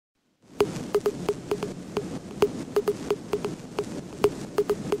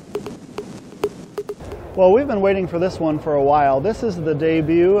Well, we've been waiting for this one for a while. This is the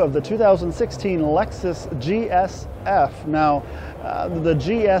debut of the 2016 Lexus GS F. Now, the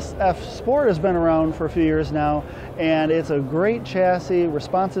GS F Sport has been around for a few years now, and it's a great chassis,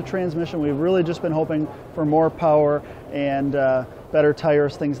 responsive transmission. We've really just been hoping for more power and better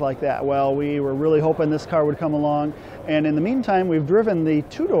tires, things like that. Well, we were really hoping this car would come along, and in the meantime, we've driven the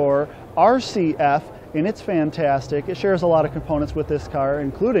two-door RC F, and it's fantastic. It shares a lot of components with this car,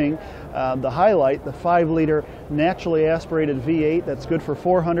 including the highlight, the 5-liter naturally aspirated V8 that's good for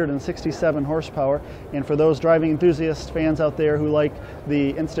 467 horsepower. And for those driving enthusiast fans out there who like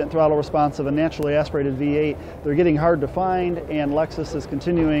the instant throttle response of a naturally aspirated V8, they're getting hard to find, and Lexus is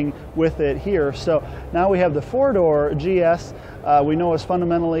continuing with it here. So now we have the 4-door GS. We know is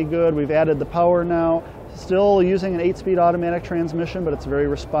fundamentally good. We've added the power now. Still using an 8-speed automatic transmission, but it's very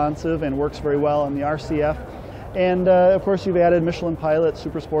responsive and works very well on the RCF. And of course, you've added Michelin Pilot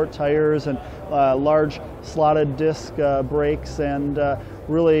Super Sport tires and large slotted disc brakes, and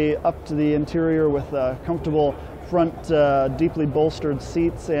really up to the interior with comfortable front deeply bolstered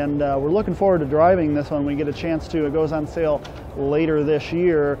seats. And we're looking forward to driving this one when we get a chance to. It goes on sale later this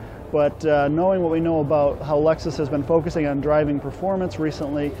year. But knowing what we know about how Lexus has been focusing on driving performance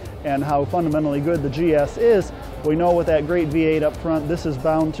recently and how fundamentally good the GS is, we know with that great V8 up front, this is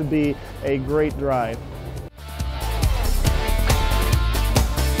bound to be a great drive.